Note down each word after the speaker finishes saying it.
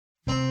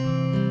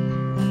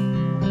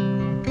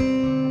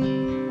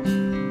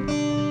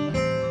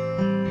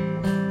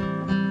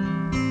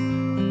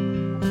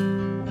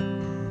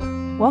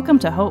Welcome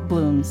to Hope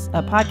Blooms,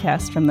 a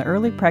podcast from the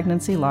Early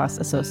Pregnancy Loss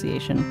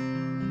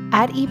Association.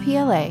 At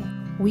EPLA,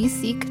 we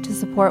seek to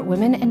support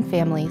women and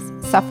families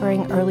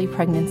suffering early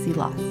pregnancy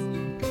loss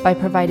by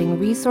providing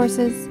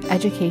resources,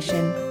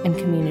 education, and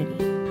community.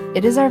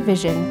 It is our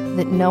vision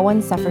that no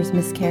one suffers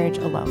miscarriage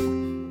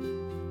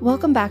alone.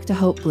 Welcome back to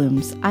Hope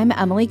Blooms. I'm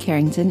Emily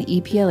Carrington,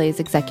 EPLA's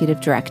Executive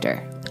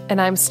Director.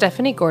 And I'm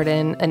Stephanie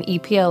Gordon, an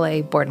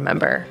EPLA board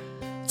member.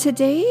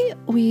 Today,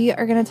 we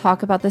are going to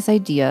talk about this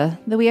idea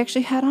that we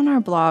actually had on our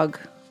blog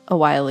a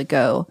while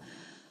ago,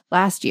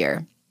 last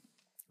year.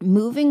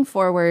 Moving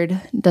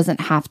forward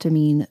doesn't have to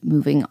mean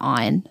moving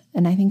on.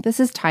 And I think this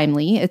is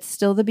timely. It's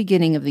still the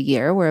beginning of the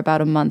year. We're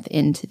about a month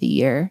into the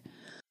year.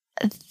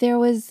 There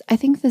was, I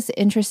think, this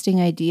interesting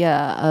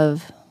idea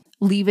of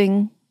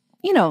leaving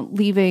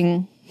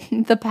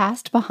the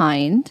past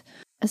behind,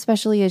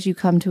 especially as you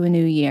come to a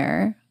new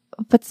year.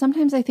 But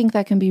sometimes I think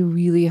that can be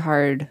really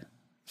hard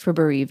for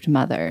bereaved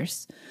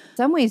mothers. In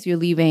some ways, you're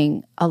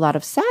leaving a lot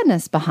of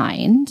sadness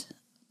behind,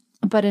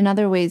 but in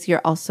other ways,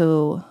 you're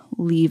also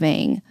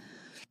leaving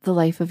the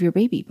life of your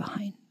baby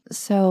behind.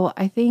 So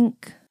I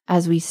think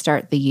as we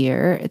start the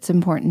year, it's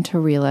important to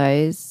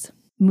realize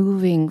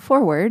moving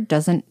forward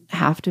doesn't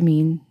have to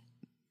mean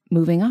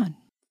moving on.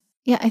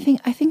 Yeah, I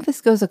think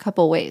this goes a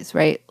couple ways,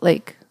 right?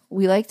 Like,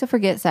 we like to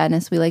forget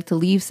sadness. We like to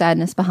leave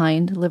sadness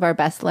behind, live our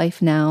best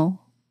life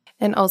now.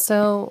 And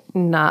also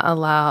not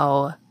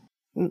allow,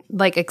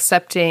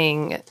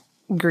 accepting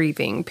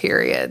grieving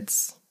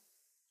periods.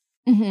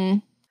 Mm-hmm.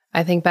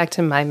 I think back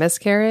to my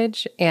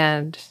miscarriage,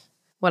 and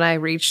when I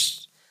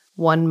reached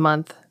 1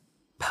 month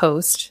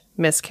post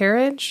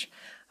miscarriage,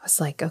 I was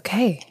like,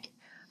 okay,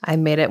 I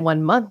made it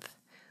 1 month.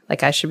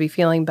 Like, I should be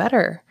feeling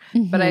better.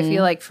 Mm-hmm. But I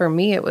feel like for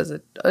me, it was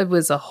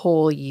a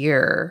whole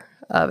year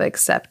of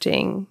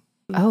accepting.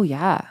 Oh,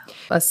 yeah.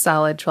 A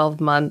solid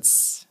 12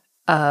 months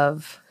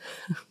of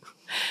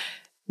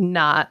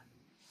not,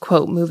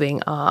 quote,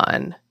 moving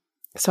on.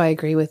 So I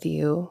agree with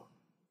you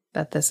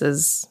that this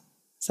is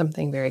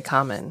something very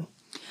common.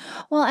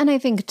 Well, and I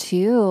think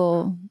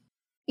too,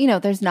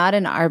 there's not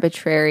an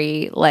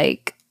arbitrary,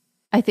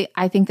 I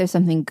think there's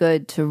something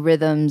good to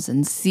rhythms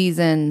and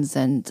seasons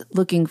and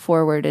looking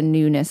forward and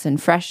newness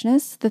and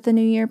freshness that the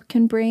new year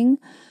can bring.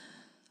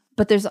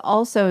 But there's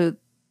also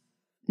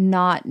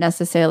not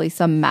necessarily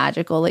some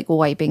magical,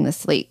 wiping the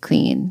slate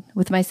clean.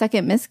 With my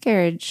second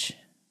miscarriage,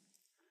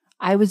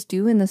 I was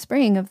due in the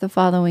spring of the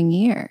following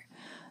year.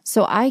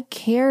 So I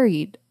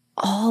carried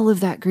all of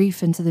that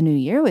grief into the new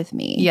year with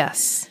me.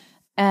 Yes.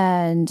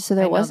 And so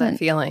there wasn't that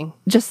feeling.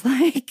 Just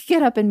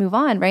get up and move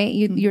on, right?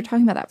 You're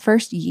talking about that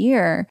first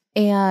year,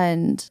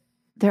 and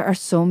there are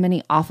so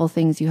many awful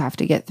things you have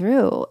to get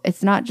through.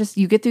 It's not just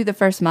you get through the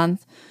first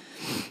month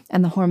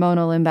and the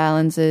hormonal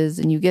imbalances,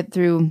 and you get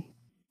through,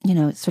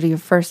 sort of your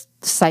first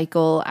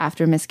cycle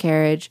after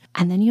miscarriage,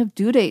 and then you have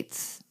due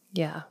dates.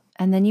 Yeah.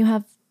 And then you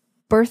have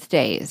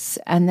birthdays,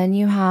 and then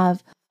you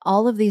have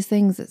all of these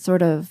things that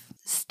sort of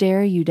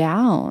stare you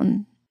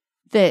down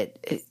that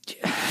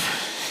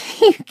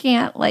you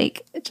can't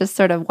just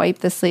sort of wipe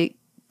the slate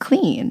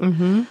clean.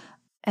 Mm-hmm.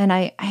 And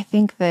I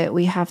think that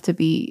we have to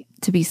be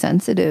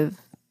sensitive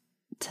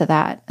to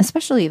that,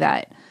 especially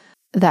that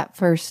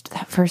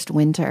first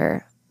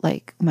winter,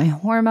 my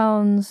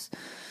hormones,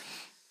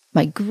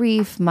 my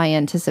grief, my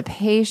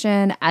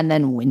anticipation, and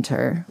then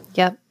winter.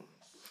 Yep.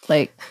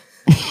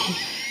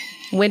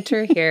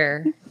 Winter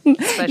here,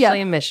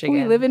 especially in Michigan.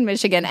 We live in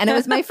Michigan. And it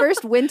was my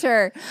first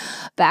winter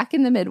back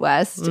in the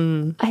Midwest.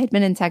 I had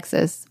been in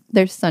Texas.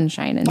 There's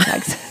sunshine in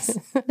Texas.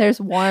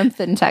 There's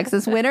warmth in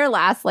Texas. Winter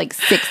lasts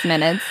 6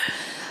 minutes.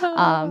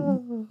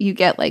 You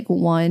get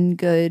one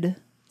good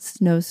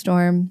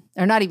snowstorm,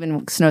 or not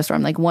even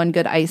snowstorm, one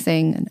good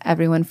icing, and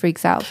everyone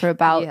freaks out for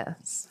about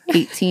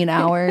 18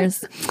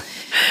 hours.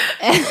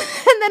 And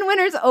then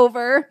winter's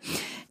over.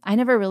 I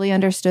never really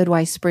understood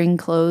why spring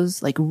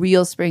clothes,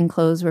 real spring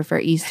clothes, were for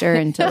Easter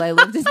until I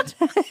lived in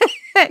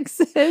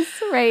Texas,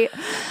 right?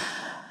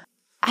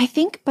 I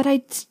think, but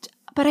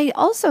I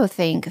also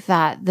think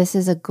that this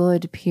is a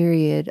good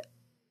period,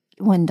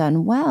 when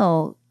done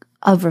well,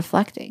 of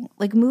reflecting,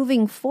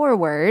 moving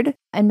forward.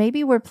 And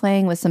maybe we're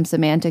playing with some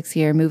semantics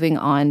here, moving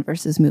on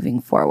versus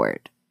moving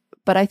forward.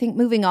 But I think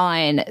moving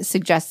on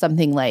suggests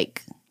something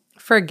like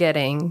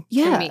forgetting.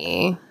 To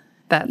me,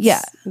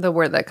 that's the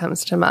word that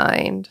comes to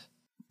mind.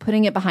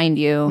 Putting it behind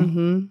you,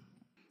 mm-hmm.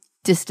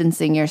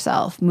 distancing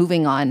yourself,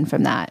 moving on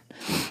from that,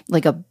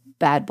 like a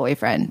bad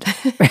boyfriend.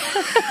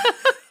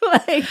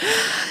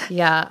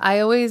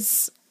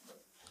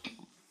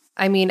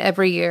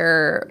 Every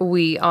year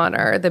we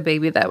honor the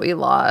baby that we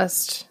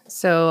lost.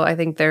 So I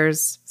think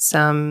there's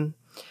some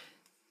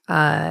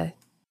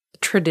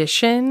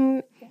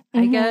tradition,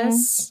 I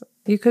guess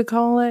you could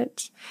call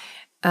it.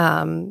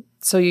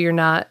 So you're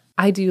not,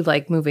 I do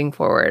like moving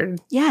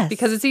forward. Yes.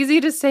 Because it's easy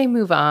to say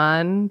move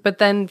on, but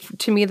then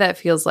to me that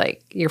feels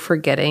like you're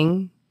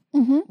forgetting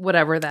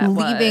whatever that was.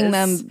 Leaving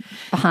them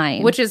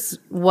behind. Which is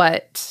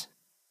what,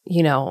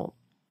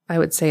 I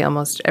would say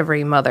almost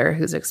every mother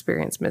who's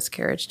experienced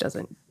miscarriage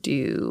doesn't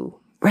do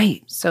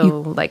Right.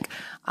 So like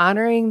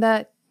honoring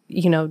that,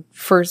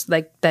 first,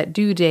 like that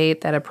due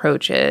date that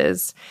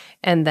approaches,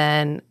 and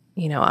then,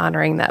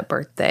 honoring that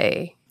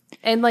birthday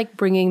and like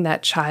bringing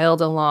that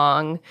child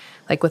along,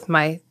 like with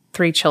my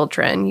 3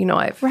 children,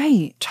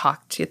 I've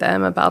talked to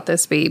them about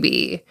this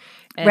baby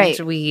and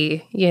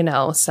we,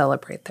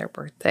 celebrate their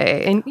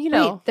birthday and,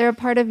 they're a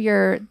part of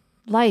your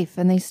life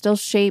and they still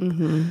shape,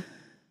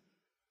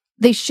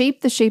 they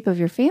shape the shape of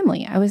your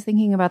family. I was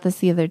thinking about this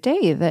the other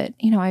day that,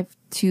 I have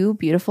 2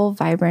 beautiful,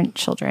 vibrant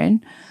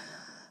children.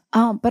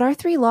 But our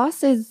 3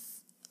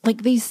 losses,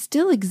 like they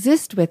still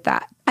exist with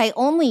that. I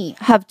only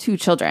have 2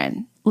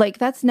 children. Like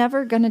that's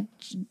never going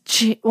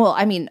to, well,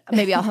 I mean,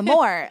 maybe I'll have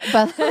more,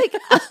 but like,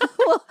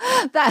 well,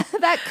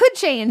 that could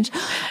change,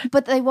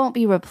 but they won't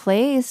be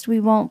replaced. We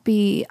won't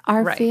be,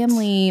 our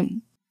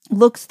family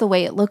looks the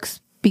way it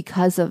looks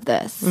because of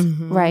this.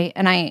 Right.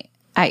 And I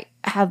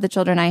have the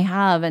children I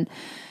have and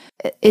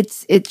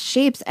it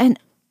shapes.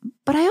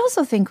 But I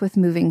also think with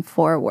moving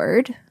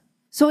forward,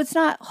 so it's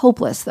not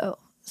hopeless though.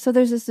 So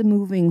there's this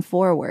moving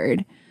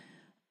forward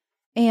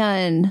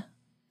and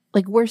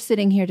like we're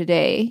sitting here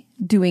today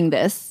doing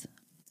this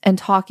and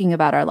talking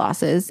about our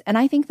losses. And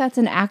I think that's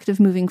an act of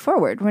moving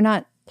forward. We're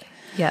not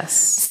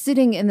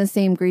sitting in the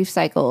same grief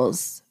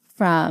cycles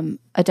from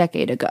a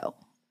decade ago.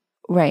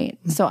 Right.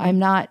 So I'm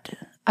not,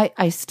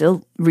 I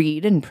still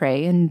read and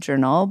pray and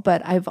journal,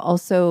 but I've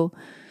also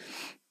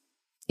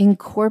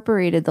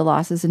incorporated the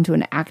losses into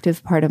an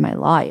active part of my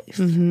life.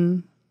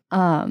 And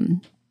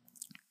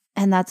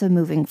that's a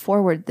moving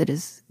forward that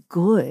is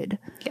good.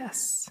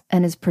 Yes.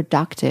 And is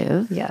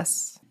productive.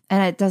 Yes.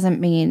 And it doesn't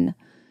mean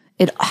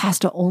it has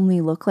to only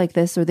look like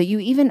this or that you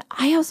even,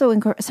 I also,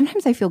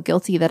 sometimes I feel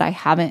guilty that I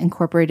haven't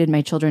incorporated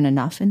my children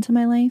enough into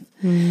my life.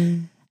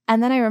 And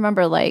then I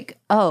remember like,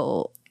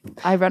 oh,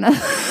 I run a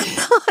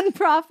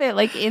nonprofit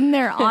like in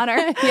their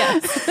honor.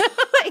 Yes.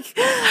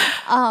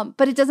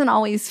 But it doesn't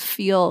always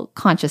feel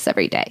conscious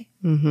every day.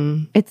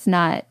 It's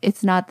not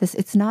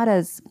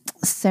as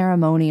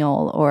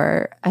ceremonial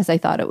or as I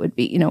thought it would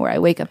be, where I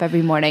wake up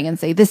every morning and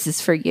say, this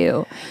is for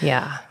you.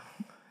 Yeah.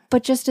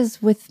 But just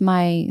as with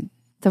the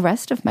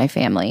rest of my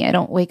family, I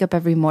don't wake up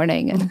every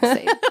morning and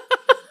say,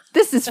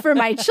 this is for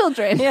my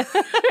children.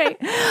 Right?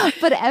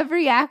 But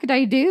every act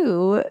I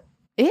do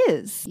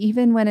is,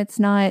 even when it's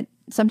not,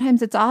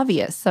 sometimes it's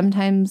obvious.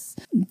 Sometimes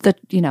the,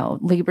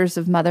 labors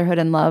of motherhood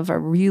and love are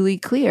really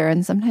clear.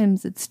 And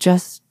sometimes it's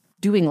just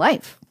doing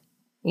life.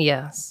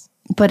 Yes.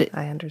 But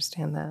I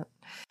understand that.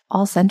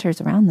 All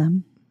centers around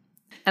them.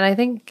 And I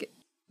think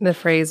the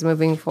phrase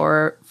moving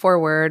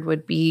forward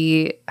would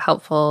be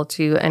helpful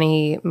to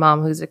any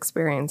mom who's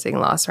experiencing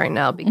loss right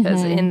now,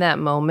 because in that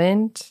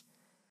moment,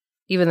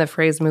 even the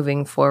phrase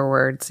moving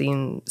forward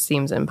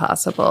seems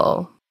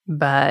impossible.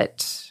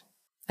 But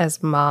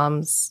as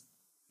moms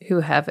who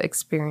have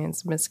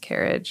experienced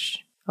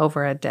miscarriage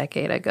over a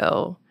decade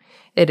ago,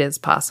 it is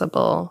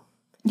possible.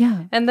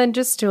 Yeah. And then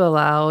just to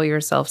allow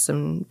yourself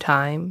some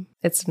time.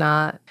 It's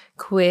not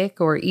quick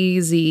or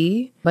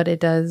easy, but it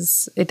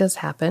does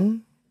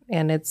happen.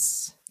 And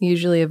it's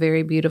usually a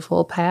very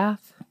beautiful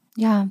path.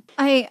 Yeah.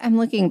 I'm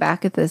looking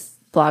back at this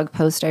blog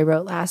post I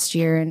wrote last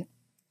year, and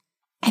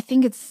I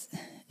think it's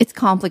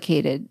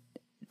complicated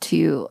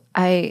too.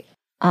 We've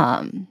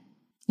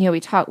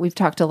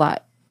talked a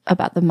lot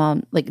about the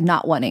mom, like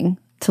not wanting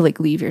to like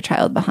leave your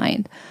child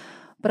behind.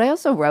 But I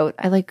also wrote,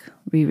 I like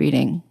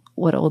rereading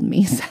what old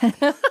me said.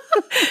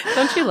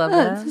 Don't you love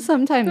that?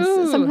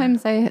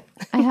 Sometimes I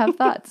have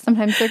thoughts.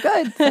 Sometimes they're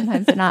good.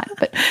 Sometimes they're not.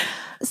 But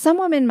some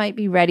women might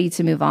be ready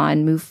to move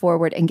on, move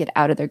forward, and get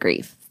out of their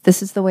grief.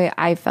 This is the way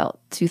I felt.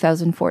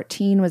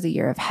 2014 was a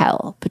year of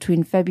hell.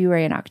 Between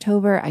February and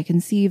October, I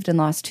conceived and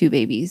lost 2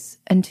 babies,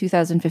 and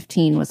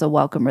 2015 was a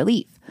welcome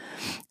relief.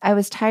 I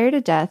was tired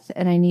to death,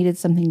 and I needed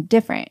something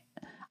different.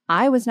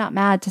 I was not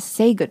mad to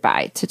say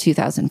goodbye to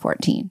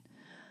 2014.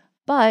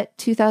 But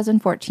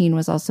 2014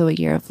 was also a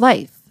year of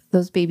life.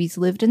 Those babies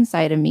lived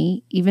inside of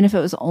me, even if it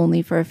was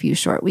only for a few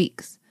short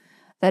weeks.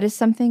 That is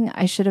something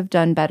I should have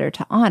done better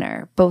to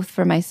honor, both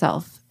for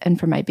myself and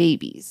for my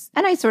babies.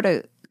 And I sort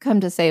of come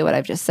to say what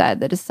I've just said,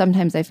 that is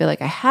sometimes I feel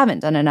like I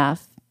haven't done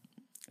enough,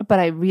 but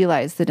I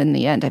realize that in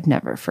the end, I've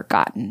never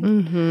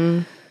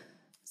forgotten.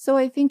 So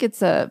I think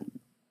it's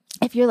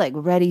if you're like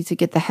ready to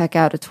get the heck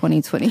out of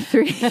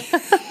 2023,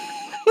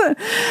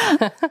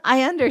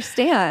 I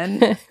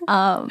understand.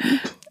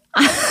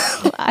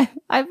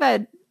 I've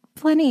had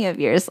plenty of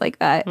years like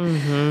that.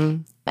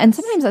 And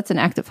sometimes that's an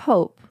act of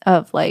hope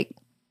of like,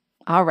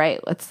 all right,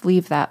 let's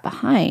leave that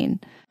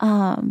behind.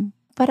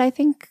 But I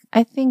think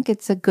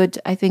it's a good,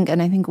 I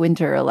think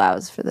winter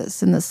allows for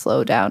this in the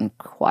slow down,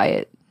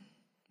 quiet,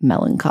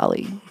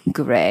 melancholy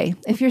gray.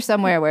 If you're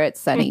somewhere where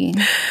it's sunny,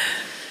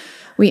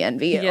 we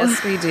envy you.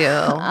 Yes, we do.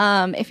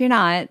 If you're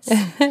not,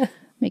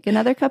 make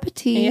another cup of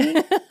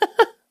tea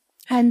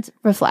and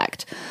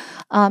reflect.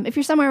 If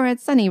you're somewhere where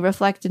it's sunny,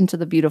 reflect into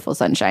the beautiful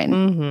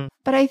sunshine.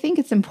 But I think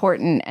it's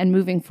important, and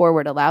moving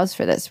forward allows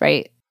for this,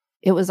 right?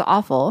 It was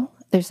awful.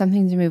 There's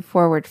something to move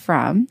forward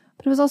from,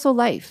 but it was also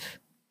life.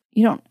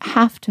 You don't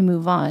have to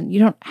move on. You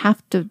don't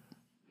have to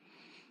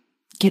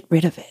get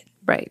rid of it.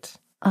 Right.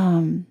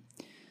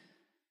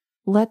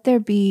 Let there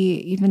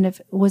be,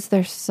 was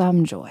there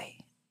some joy?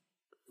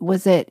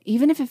 Was it,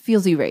 even if it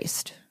feels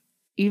erased,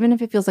 even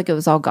if it feels like it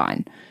was all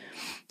gone,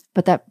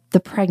 but that the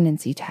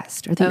pregnancy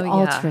test or the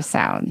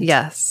ultrasound.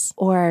 Yes.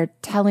 Or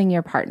telling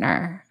your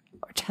partner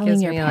or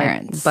telling your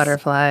parents. Like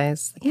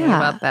butterflies. Thinking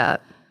about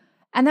that.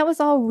 And that was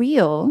all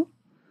real.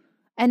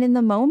 And in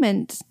the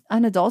moment,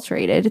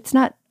 unadulterated. It's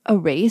not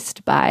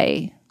erased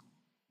by,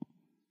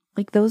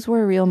 like, those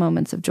were real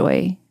moments of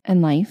joy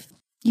in life.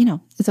 You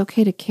know, it's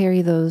okay to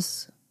carry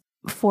those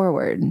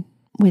forward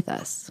with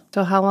us.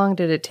 So how long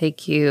did it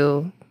take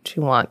you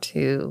to want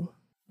to,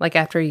 like,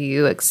 after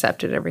you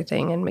accepted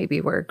everything and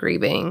maybe were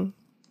grieving,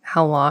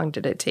 how long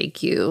did it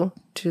take you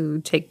to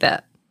take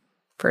that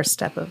first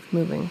step of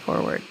moving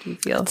forward, do you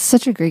feel? It's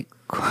such a great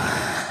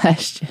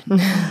question.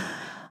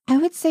 I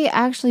would say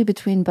actually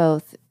between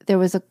both, there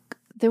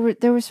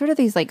were sort of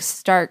these like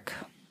stark.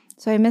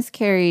 So I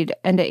miscarried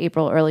end of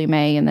April, early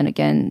May, and then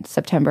again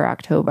September,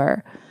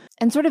 October.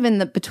 And sort of in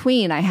the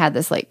between, I had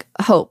this like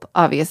hope,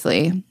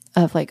 obviously,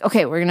 of like,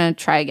 okay, we're going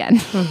to try again.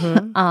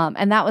 Mm-hmm.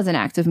 And that was an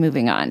act of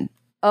moving on.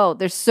 Oh,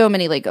 there's so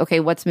many like, okay,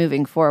 what's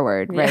moving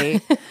forward,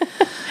 right? Yeah.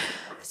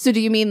 So do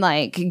you mean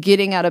like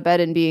getting out of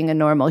bed and being a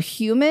normal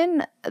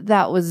human?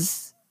 That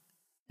was,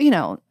 you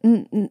know,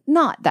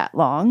 not that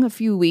long, a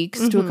few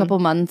weeks to a couple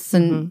months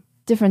and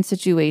different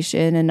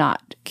situation, and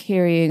not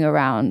carrying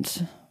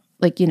around,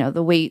 like, you know,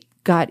 the weight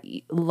got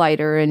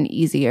lighter and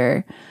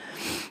easier.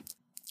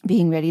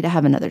 Being ready to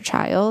have another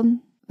child,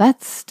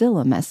 that's still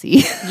a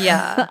messy.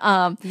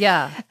 Yeah.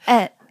 Yeah.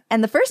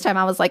 And the first time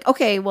I was like,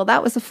 okay, well,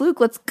 that was a fluke.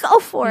 Let's go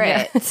for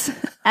it.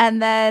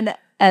 And then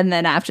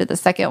after the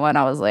second one,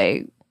 I was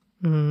like,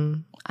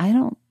 I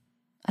don't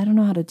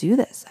know how to do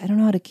this. I don't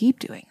know how to keep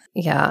doing it.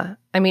 Yeah.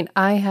 I mean,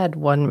 I had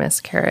one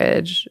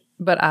miscarriage,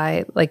 but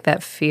I like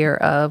that fear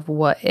of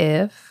what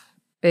if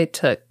it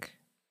took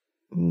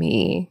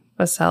me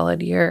a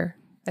solid year.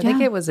 I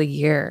think it was a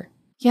year.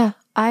 Yeah.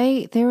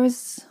 There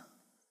was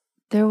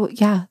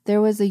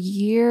a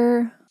year.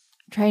 I'm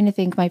trying to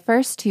think. My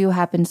first two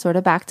happened sort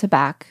of back to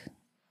back,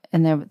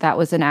 and that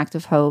was an act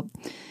of hope.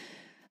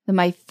 Then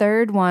my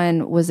third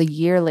one was a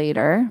year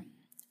later,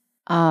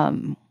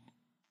 and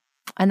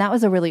that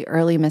was a really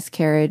early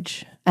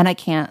miscarriage. And I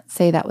can't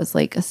say that was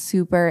like a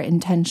super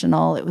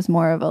intentional. It was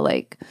more of a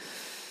like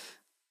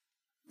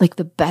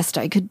the best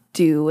I could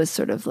do was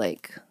sort of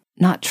like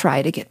not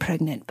try to get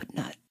pregnant, but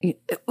not.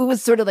 It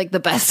was sort of like the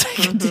best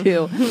I could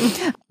do.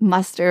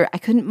 I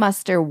couldn't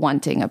muster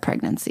wanting a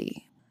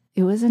pregnancy.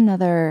 It was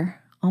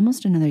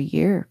almost another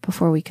year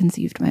before we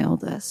conceived my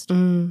oldest.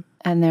 And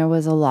there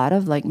was a lot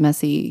of like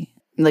messy,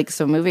 like,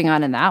 so moving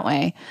on in that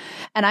way.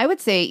 And I would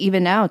say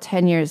even now,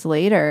 10 years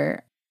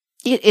later,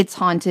 it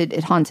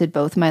haunted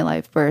both my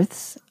life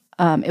births.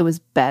 It was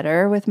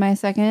better with my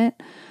second,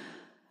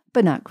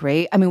 but not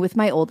great. I mean, with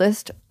my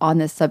oldest, on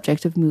this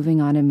subject of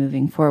moving on and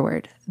moving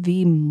forward,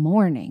 the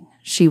morning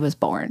she was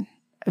born,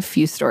 a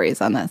few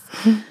stories on this.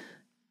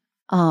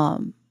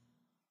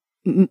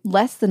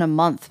 Less than a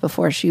month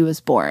before she was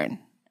born,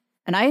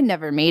 and I had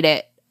never made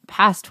it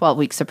past 12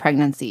 weeks of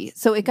pregnancy.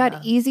 So it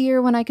got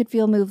easier when I could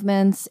feel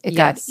movements. It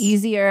got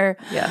easier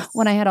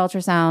when I had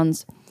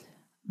ultrasounds.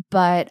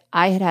 But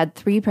I had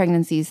 3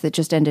 pregnancies that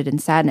just ended in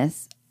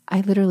sadness. I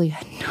literally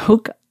had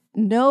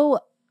no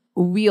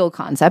real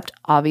concept.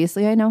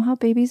 Obviously, I know how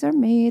babies are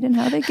made and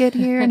how they get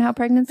here and how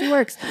pregnancy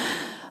works.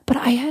 But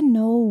I had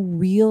no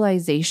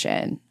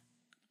realization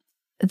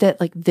that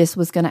like this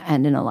was going to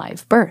end in a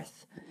live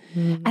birth.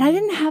 And I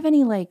didn't have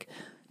any like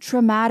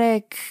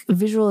traumatic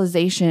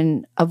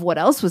visualization of what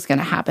else was going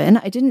to happen.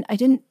 I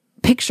didn't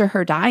picture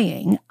her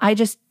dying. I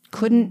just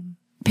couldn't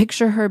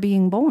picture her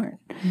being born.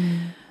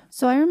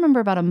 So I remember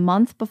about a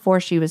month before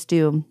she was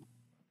due,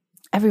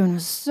 everyone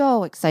was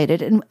so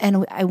excited.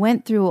 And I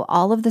went through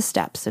all of the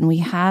steps, and we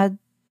had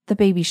the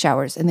baby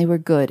showers, and they were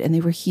good, and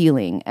they were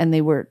healing, and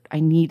I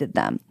needed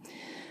them.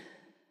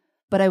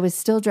 But I was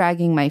still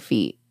dragging my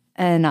feet.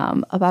 And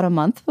about a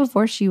month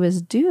before she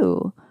was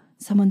due,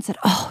 someone said,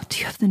 "Oh, do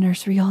you have the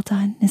nursery all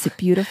done? Is it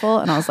beautiful?"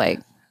 And I was like,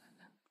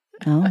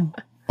 "No,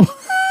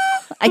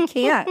 I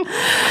can't." And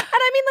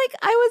I mean, like,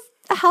 I was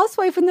a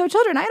housewife with no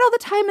children. I had all the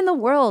time in the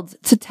world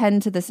to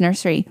tend to this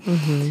nursery.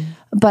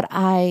 But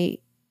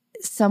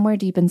somewhere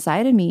deep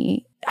inside of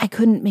me, I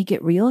couldn't make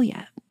it real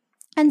yet.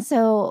 And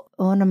so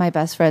one of my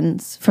best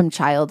friends from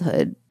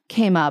childhood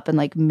came up and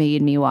like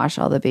made me wash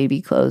all the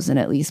baby clothes and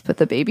at least put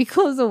the baby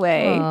clothes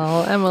away.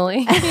 Oh,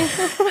 Emily.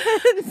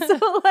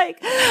 So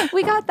like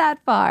we got that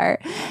far.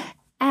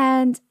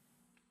 And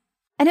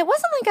it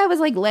wasn't like I was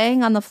like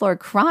laying on the floor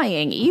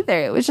crying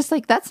either. It was just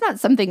like, that's not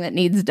something that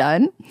needs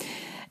done.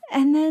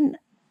 And then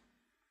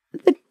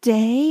the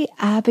day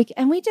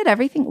and we did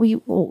everything. We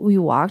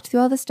walked through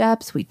all the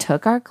steps. We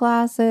took our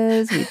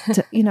classes.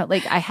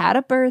 Like I had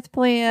a birth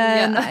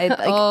plan.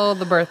 Yeah.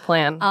 The birth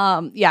plan.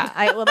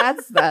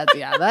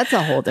 That's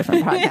a whole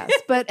different podcast.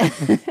 But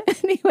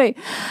anyway,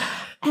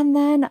 and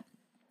then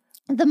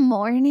the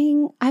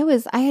morning I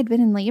had been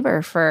in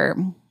labor for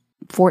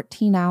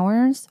 14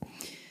 hours.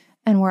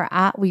 And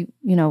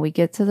we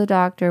get to the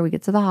doctor, we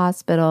get to the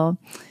hospital,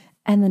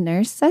 and the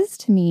nurse says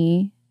to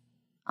me,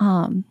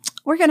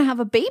 we're going to have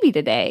a baby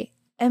today.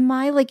 And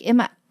my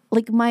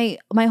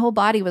whole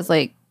body was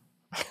like,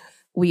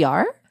 we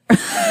are? Like,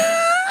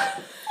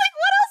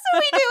 what else are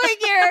we doing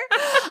here?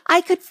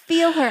 I could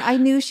feel her. I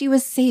knew she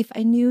was safe.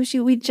 I knew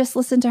we'd just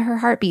listened to her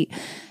heartbeat.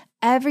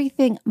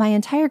 Everything, my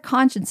entire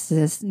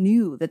consciousness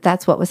knew that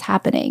that's what was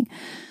happening.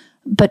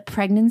 But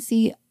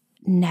pregnancy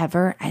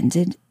never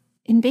ended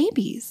in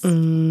babies.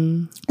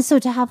 So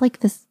to have like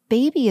this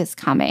baby is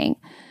coming.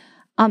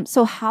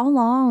 So how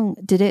long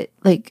did it,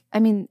 like, I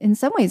mean, in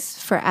some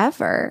ways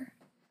forever,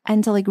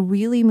 and to like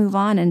really move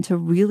on and to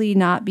really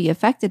not be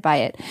affected by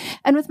it.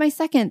 And with my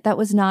second, that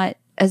was not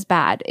as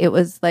bad. It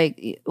was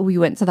like, we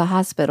went to the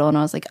hospital and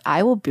I was like,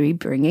 I will be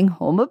bringing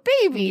home a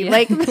baby. Yeah.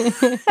 Like,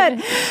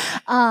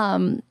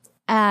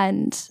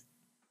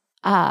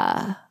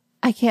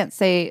 I can't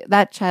say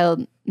that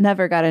child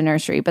never got a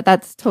nursery, but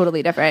that's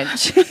totally different.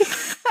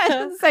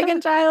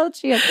 Second child,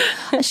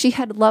 she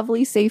had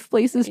lovely, safe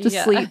places to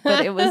sleep,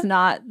 but it was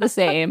not the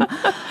same.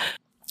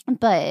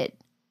 But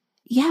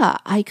yeah,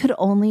 I could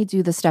only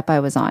do the step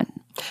I was on.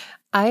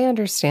 I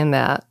understand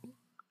that.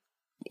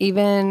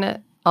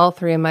 Even all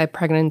 3 of my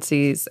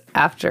pregnancies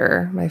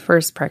after my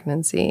first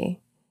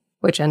pregnancy,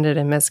 which ended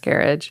in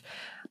miscarriage,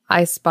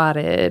 I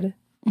spotted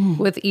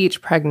with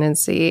each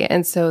pregnancy.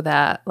 And so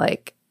that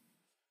like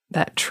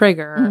that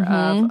trigger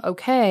of,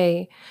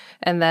 okay,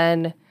 and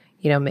then,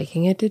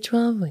 making it to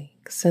 12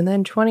 weeks and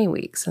then 20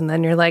 weeks. And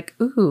then you're like,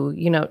 ooh,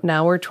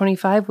 now we're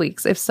 25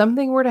 weeks. If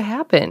something were to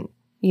happen,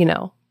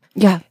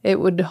 it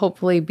would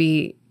hopefully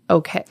be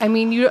okay. I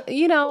mean, right.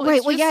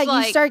 Well, yeah,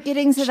 like you start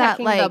getting to that,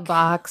 like, the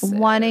box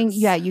wanting,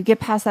 you get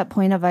past that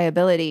point of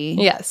viability.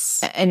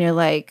 Yes. And you're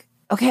like,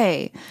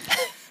 okay.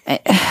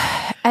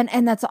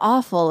 and that's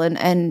awful. And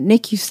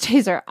NICU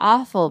stays are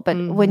awful. But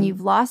when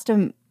you've lost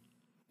them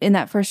in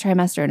that first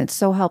trimester and it's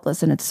so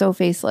helpless and it's so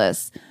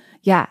faceless,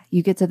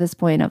 you get to this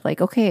point of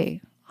like,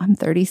 okay, I'm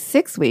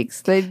 36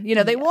 weeks. They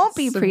won't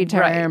be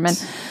preterm.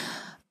 Right.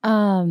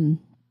 And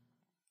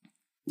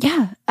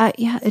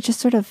it just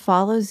sort of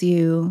follows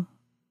you.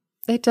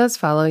 It does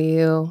follow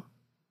you.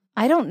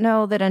 I don't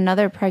know that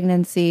another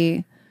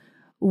pregnancy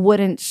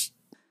wouldn't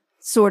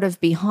sort of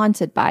be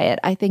haunted by it.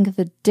 I think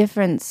the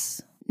difference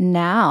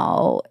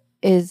now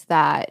is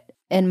that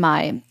in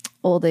my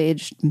old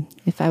age,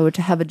 if I were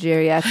to have a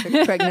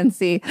geriatric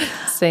pregnancy,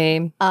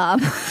 same.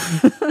 I've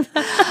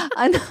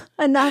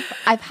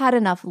had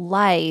enough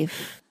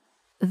life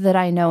that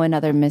I know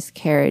another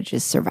miscarriage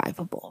is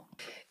survivable.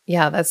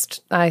 Yeah,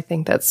 I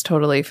think that's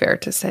totally fair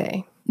to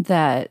say.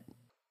 That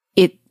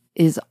it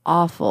is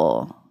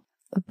awful,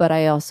 but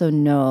I also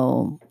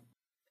know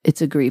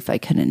it's a grief I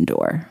can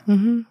endure.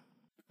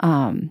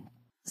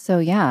 So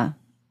yeah,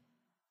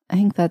 I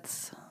think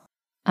that's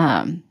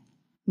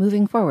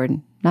moving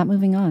forward, not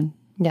moving on.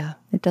 Yeah.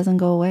 It doesn't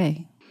go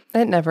away.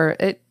 It never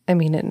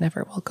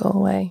will go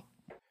away.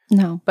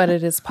 No. But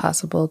it is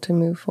possible to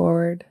move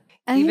forward.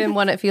 Even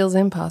when it feels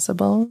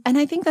impossible. And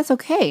I think that's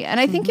okay. And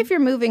I think if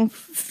you're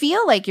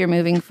feel like you're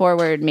moving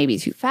forward maybe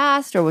too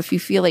fast, or if you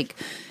feel like,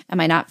 am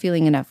I not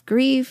feeling enough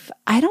grief?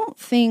 I don't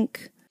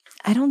think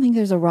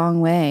there's a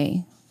wrong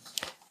way.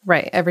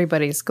 Right.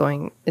 It's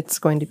going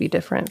to be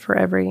different for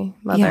every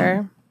mother.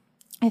 Yeah.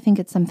 I think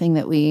it's something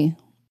that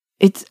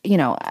it's,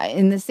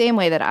 in the same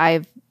way that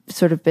I've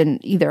sort of been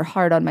either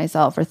hard on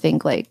myself or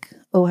think like,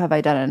 oh, have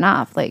I done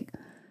enough? Like,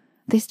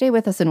 they stay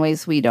with us in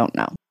ways we don't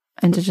know.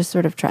 And to just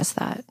sort of trust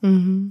that.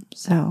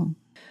 So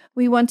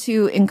we want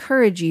to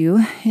encourage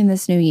you in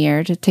this new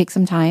year to take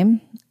some time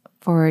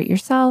for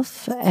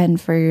yourself and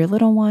for your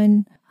little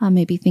one.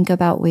 Maybe think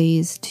about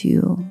ways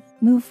to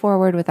move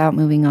forward without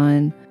moving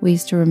on,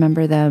 ways to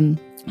remember them,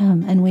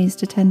 and ways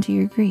to tend to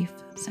your grief.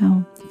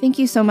 So thank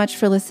you so much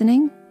for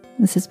listening.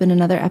 This has been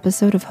another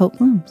episode of Hope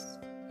Blooms.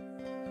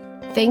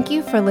 Thank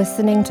you for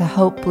listening to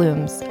Hope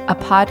Blooms, a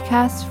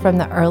podcast from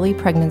the Early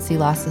Pregnancy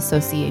Loss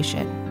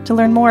Association. To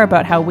learn more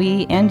about how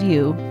we and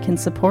you can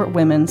support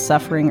women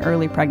suffering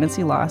early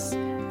pregnancy loss,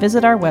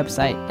 visit our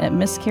website at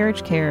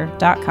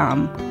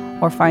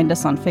miscarriagecare.com or find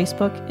us on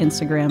Facebook,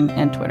 Instagram,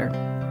 and Twitter.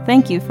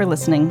 Thank you for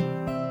listening.